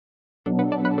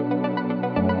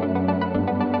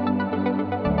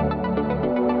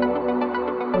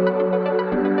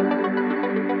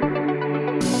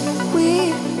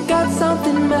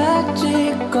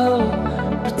magical,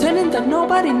 pretending that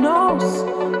nobody knows,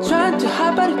 trying to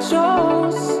hide but it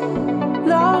shows.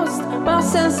 Lost my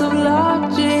sense of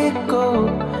logical,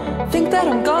 think that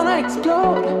I'm gonna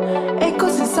explode,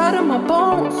 echoes inside of my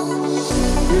bones.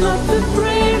 Not the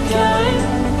brave kind,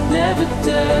 never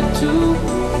dare to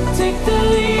take the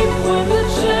leap when the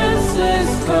chances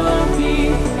come me.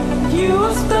 You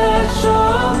are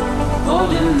special,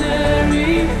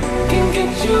 ordinary, can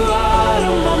get you out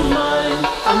of my mind.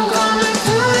 I'm gonna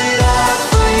do it all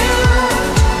for you,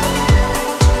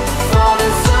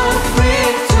 falling so free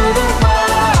to the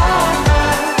wild.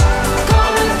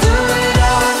 Gonna do it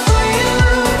all for you,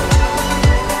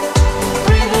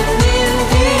 breathing in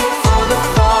deep for the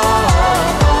fall.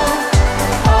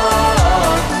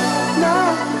 Now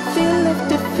I feel left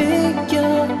to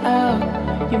figure out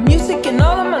your music and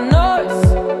all of my noise,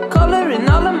 coloring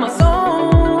all of my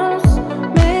songs,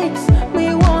 makes me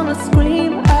wanna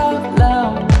scream out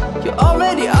loud. You're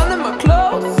already under my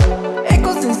clothes,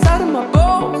 echoes inside of my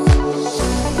bones.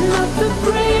 Not the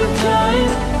brave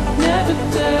kind, never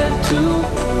dare to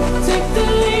take the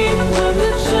leap when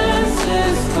the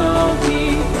chances come me.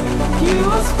 You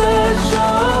are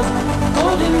special,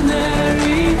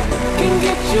 ordinary, can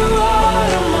get you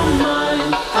out of my mind.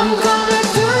 I'm gonna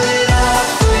do it all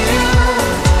for you,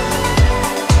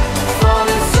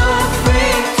 falling so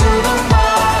free to the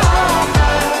wild.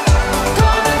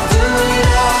 Gonna do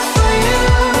it all for you,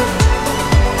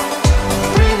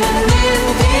 breathing in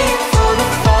deep for the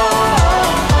fall.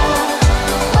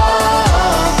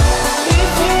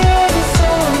 If you're ready, so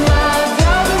now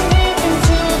diving deep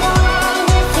into the wild.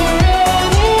 If you're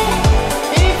ready,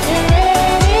 if you're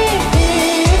ready,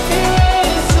 if you're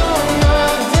ready, so now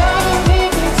diving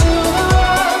deep into the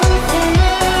wild. If you're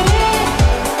ready,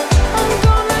 I'm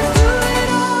gonna do it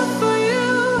all for you,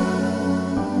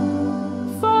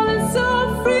 falling so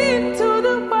free to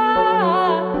the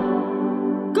wild.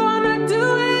 Gonna do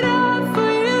it all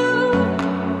for you,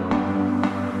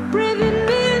 breathing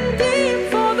in deep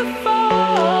for the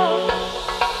fall.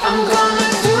 I'm gonna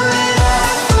do it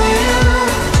all for you,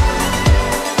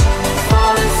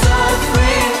 falling so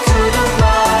free to the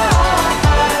wild.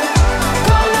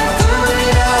 Gonna do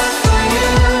it all for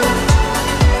you,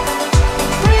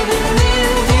 breathing in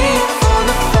deep for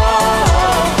the fall.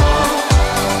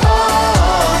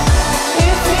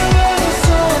 If you're ready,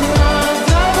 so now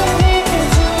diving deep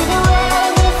into the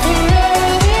wild. If you're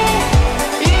ready,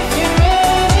 if you're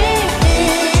ready,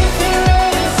 if you're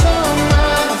ready, so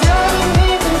now diving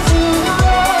deep into the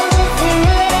wild. If you're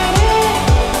ready.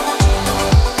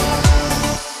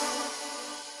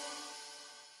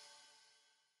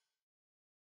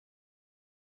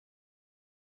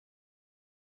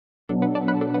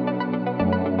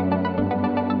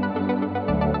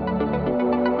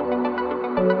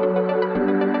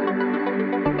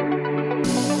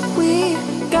 We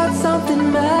got something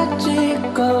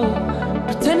magical,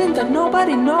 pretending that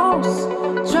nobody knows,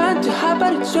 trying to hide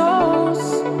but it shows.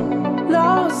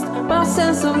 Lost my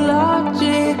sense of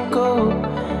logical,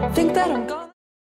 think that I'm gone.